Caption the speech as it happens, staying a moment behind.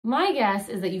My guess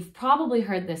is that you've probably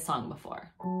heard this song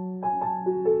before.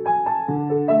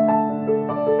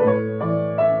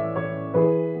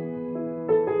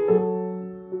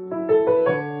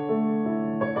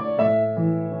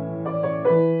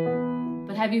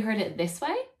 But have you heard it this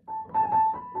way?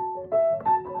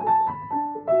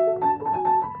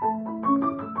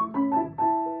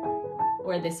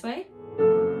 Or this way?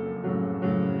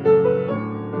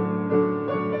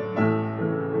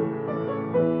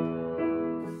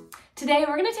 Today,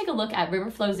 we're gonna take a look at River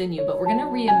Flows in You, but we're gonna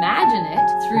reimagine it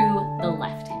through the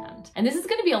left hand. And this is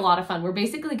gonna be a lot of fun. We're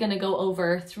basically gonna go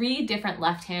over 3 different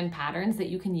left hand patterns that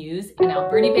you can use: an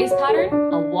Alberti bass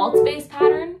pattern, a waltz bass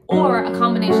pattern, or a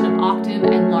combination of octave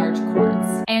and large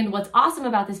chords. And what's awesome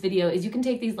about this video is you can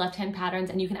take these left hand patterns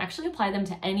and you can actually apply them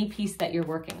to any piece that you're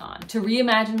working on, to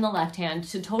reimagine the left hand,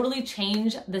 to totally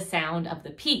change the sound of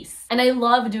the piece. And I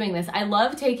love doing this. I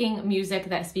love taking music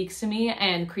that speaks to me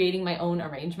and creating my own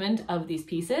arrangement of these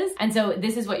pieces. And so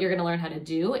this is what you're gonna learn how to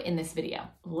do in this video.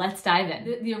 Let's dive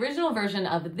in. The original version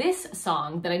of this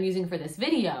song that I'm using for this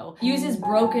video uses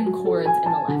broken chords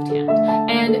in the left hand.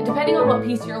 And depending on what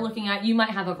piece you're looking at, you might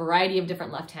have a variety of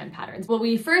different left hand patterns. What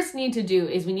we first need to do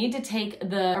is we need to take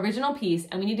the original piece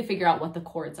and we need to figure out what the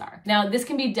chords are. Now, this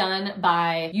can be done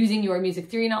by using your music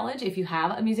theory knowledge, if you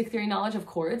have a music theory knowledge of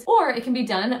chords, or it can be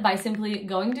done by simply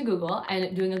going to Google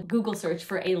and doing a Google search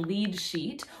for a lead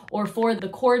sheet or for the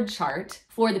chord chart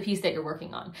for the piece that you're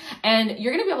working on. And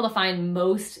you're gonna be able to find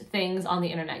most things on the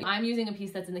internet. I'm using a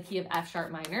piece that's in the key of F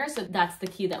sharp minor, so that's the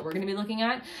key that we're gonna be looking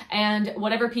at. And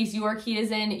whatever piece your key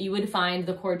is in, you would find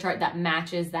the chord chart that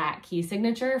matches that key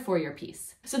signature for your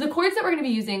piece. So the chords that we're gonna be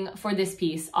using for this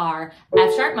piece are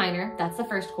F sharp minor, that's the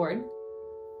first chord,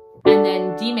 and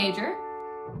then D major,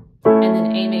 and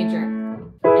then A major,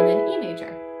 and then E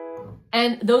major.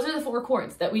 And those are the 4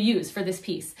 chords that we use for this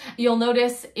piece. You'll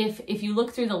notice if you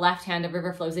look through the left hand of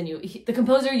River Flows in You, the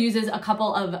composer uses a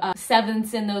couple of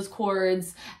sevenths in those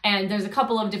chords, and there's a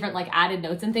couple of different like added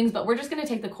notes and things, but we're just gonna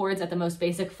take the chords at the most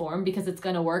basic form because it's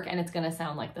gonna work and it's gonna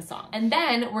sound like the song. And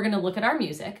then we're gonna look at our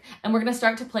music and we're gonna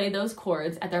start to play those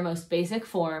chords at their most basic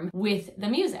form with the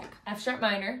music. F sharp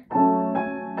minor,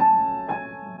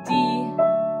 D,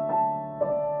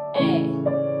 A,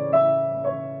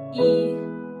 E,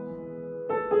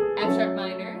 F sharp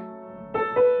minor,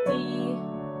 D,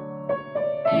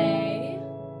 A,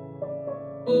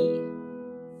 E.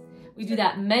 We do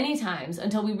that many times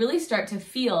until we really start to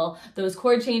feel those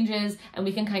chord changes and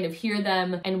we can kind of hear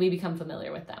them and we become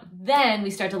familiar with them. Then we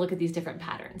start to look at these different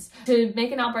patterns. To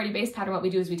make an Alberti bass pattern, what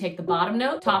we do is we take the bottom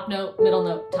note, top note, middle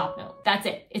note, top note. That's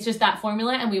it. It's just that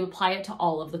formula and we apply it to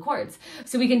all of the chords.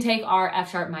 So we can take our F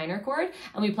sharp minor chord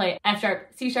and we play F sharp,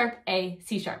 C sharp, A,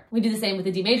 C sharp. We do the same with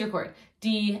the D major chord.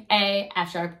 D, A,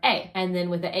 F sharp, A, and then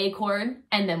with the A chord,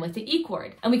 and then with the E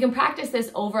chord. And we can practice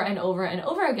this over and over and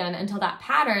over again until that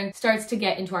pattern starts to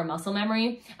get into our muscle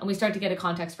memory and we start to get a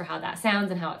context for how that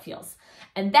sounds and how it feels.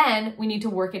 And then we need to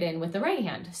work it in with the right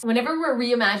hand. So whenever we're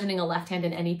reimagining a left hand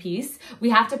in any piece, we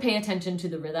have to pay attention to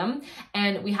the rhythm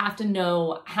and we have to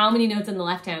know how many notes in the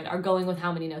left hand are going with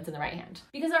how many notes in the right hand.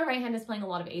 Because our right hand is playing a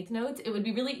lot of eighth notes, it would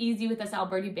be really easy with this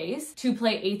Alberti bass to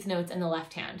play eighth notes in the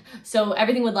left hand. So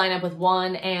everything would line up with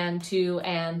 1 and 2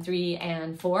 and 3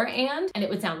 and 4 and it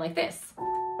would sound like this.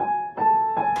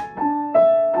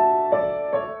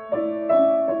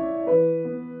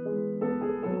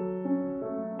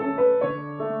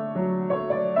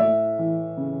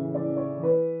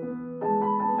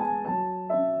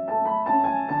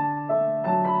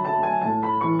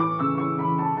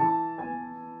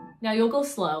 Now you'll go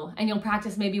slow and you'll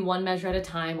practice maybe 1 measure at a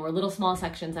time or little small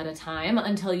sections at a time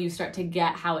until you start to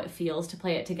get how it feels to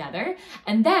play it together.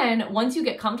 And then once you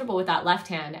get comfortable with that left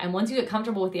hand and once you get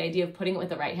comfortable with the idea of putting it with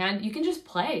the right hand, you can just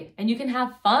play and you can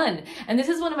have fun. And this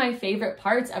is one of my favorite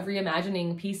parts of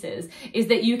reimagining pieces is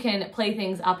that you can play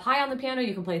things up high on the piano,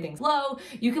 you can play things low,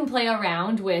 you can play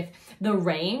around with the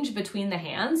range between the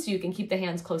hands. So you can keep the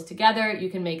hands close together, you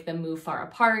can make them move far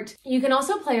apart. You can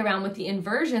also play around with the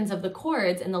inversions of the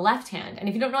chords in the left hand. And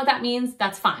if you don't know what that means,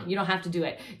 that's fine. You don't have to do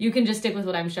it. You can just stick with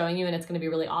what I'm showing you and it's going to be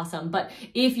really awesome. But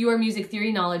if your music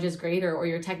theory knowledge is greater or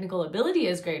your technical ability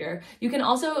is greater, you can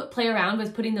also play around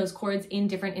with putting those chords in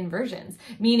different inversions,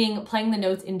 meaning playing the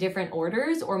notes in different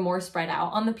orders or more spread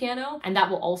out on the piano. And that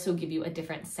will also give you a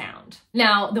different sound.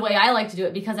 Now, the way I like to do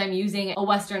it, because I'm using a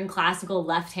Western classical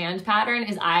left hand pattern,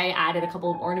 is I added a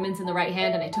couple of ornaments in the right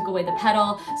hand and I took away the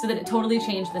pedal so that it totally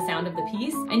changed the sound of the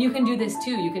piece. And you can do this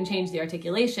too. You can change the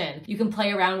articulation position. You can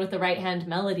play around with the right hand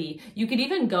melody. You could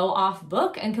even go off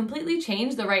book and completely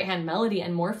change the right hand melody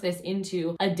and morph this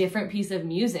into a different piece of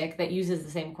music that uses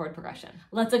the same chord progression.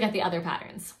 Let's look at the other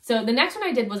patterns. So the next one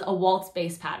I did was a waltz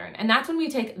bass pattern, and that's when we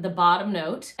take the bottom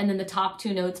note and then the top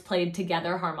two notes played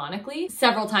together harmonically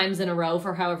several times in a row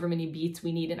for however many beats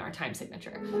we need in our time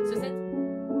signature.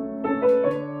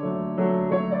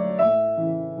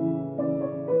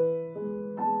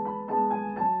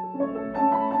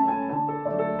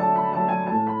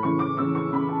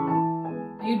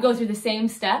 So you'd go through the same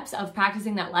steps of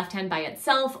practicing that left hand by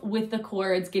itself with the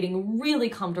chords, getting really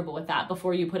comfortable with that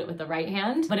before you put it with the right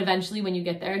hand. But eventually when you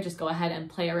get there, just go ahead and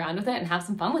play around with it and have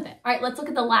some fun with it. All right, let's look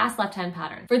at the last left hand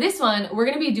pattern. For this one, we're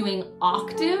gonna be doing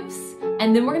octaves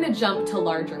and then we're gonna jump to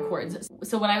larger chords.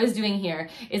 So what I was doing here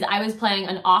is I was playing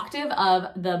an octave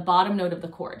of the bottom note of the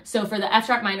chord. So for the F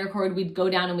sharp minor chord, we'd go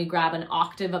down and we grab an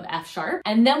octave of F sharp,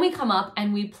 and then we come up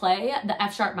and we play the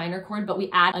F sharp minor chord, but we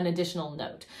add an additional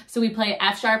note. So we play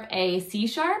F sharp, A, C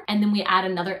sharp, and then we add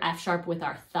another F sharp with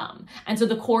our thumb. And so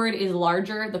the chord is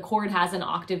larger, the chord has an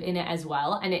octave in it as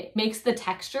well, and it makes the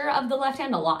texture of the left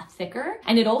hand a lot thicker,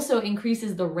 and it also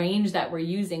increases the range that we're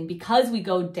using because we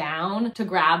go down to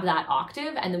grab that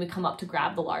octave and then we come up to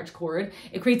grab the large chord.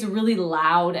 It creates a really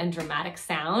loud and dramatic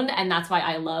sound, and that's why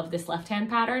I love this left hand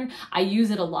pattern. I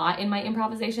use it a lot in my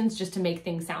improvisations just to make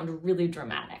things sound really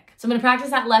dramatic. So I'm gonna practice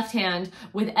that left hand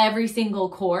with every single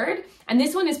chord, and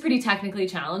this one is pretty technically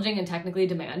challenging and technically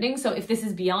demanding, so if this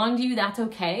is beyond you, that's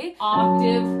okay.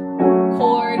 Octave,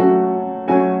 chord,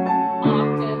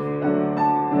 octave,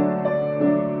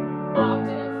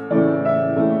 octave.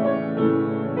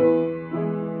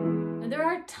 And there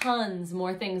are tons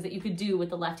more things that you could do with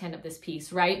the left hand of this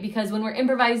piece, right? Because when we're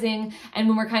improvising and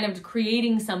when we're kind of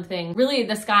creating something, really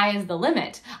the sky is the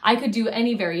limit. I could do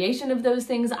any variation of those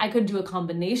things. I could do a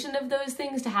combination of those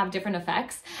things to have different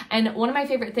effects. And one of my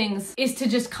favorite things is to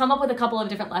just come up with a couple of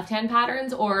different left hand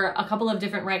patterns or a couple of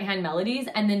different right hand melodies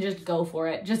and then just go for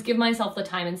it. Just give myself the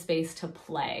time and space to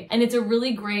play. And it's a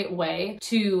really great way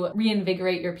to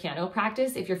reinvigorate your piano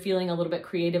practice if you're feeling a little bit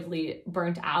creatively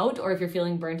burnt out or if you're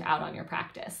feeling burnt out on your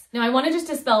practice. Now, I want to just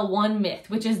dispel one myth,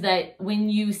 which is that when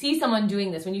you see someone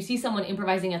doing this, when you see someone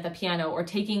improvising at the piano or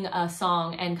taking a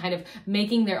song and kind of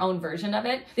making their own version of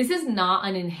it, this is not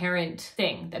an inherent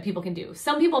thing that people can do.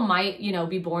 Some people might,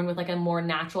 be born with like a more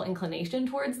natural inclination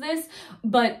towards this,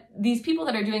 but these people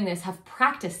that are doing this have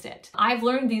practiced it. I've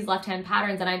learned these left-hand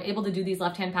patterns and I'm able to do these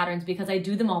left-hand patterns because I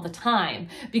do them all the time,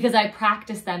 because I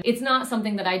practice them. It's not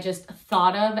something that I just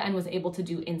thought of and was able to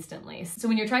do instantly. So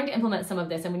when you're trying to implement some of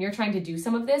this and when you're trying to do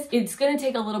some of this, it's going to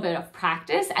take a little bit of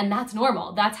practice, and that's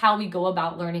normal. That's how we go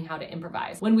about learning how to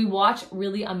improvise. When we watch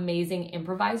really amazing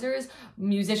improvisers,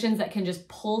 musicians that can just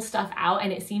pull stuff out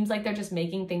and it seems like they're just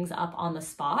making things up on the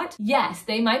spot, yes,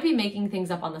 they might be making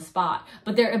things up on the spot,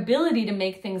 but their ability to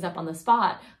make things up on the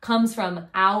spot comes from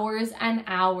hours and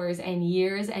hours and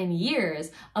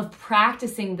years of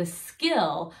practicing the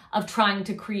skill of trying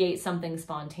to create something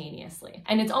spontaneously.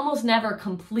 And it's almost never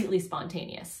completely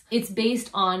spontaneous. It's based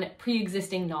on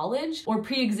pre-existing knowledge or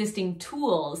pre-existing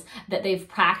tools that they've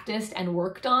practiced and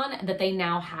worked on that they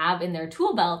now have in their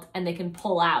tool belt and they can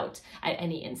pull out at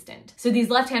any instant. So these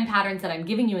left-hand patterns that I'm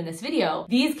giving you in this video,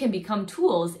 these can become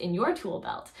tools in your tool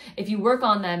belt. If you work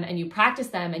on them and you practice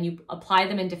them and you apply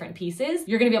them in different pieces,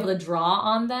 you're gonna be able to draw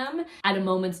on them at a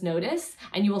moment's notice,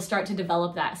 and you will start to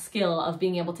develop that skill of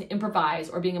being able to improvise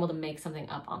or being able to make something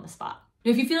up on the spot.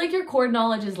 Now, if you feel like your chord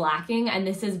knowledge is lacking and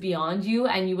this is beyond you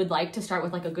and you would like to start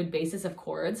with like a good basis of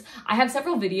chords, I have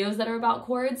several videos that are about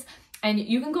chords. And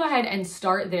you can go ahead and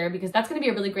start there because that's going to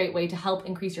be a really great way to help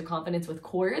increase your confidence with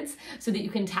chords so that you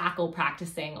can tackle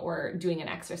practicing or doing an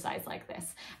exercise like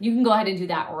this. You can go ahead and do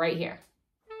that right here.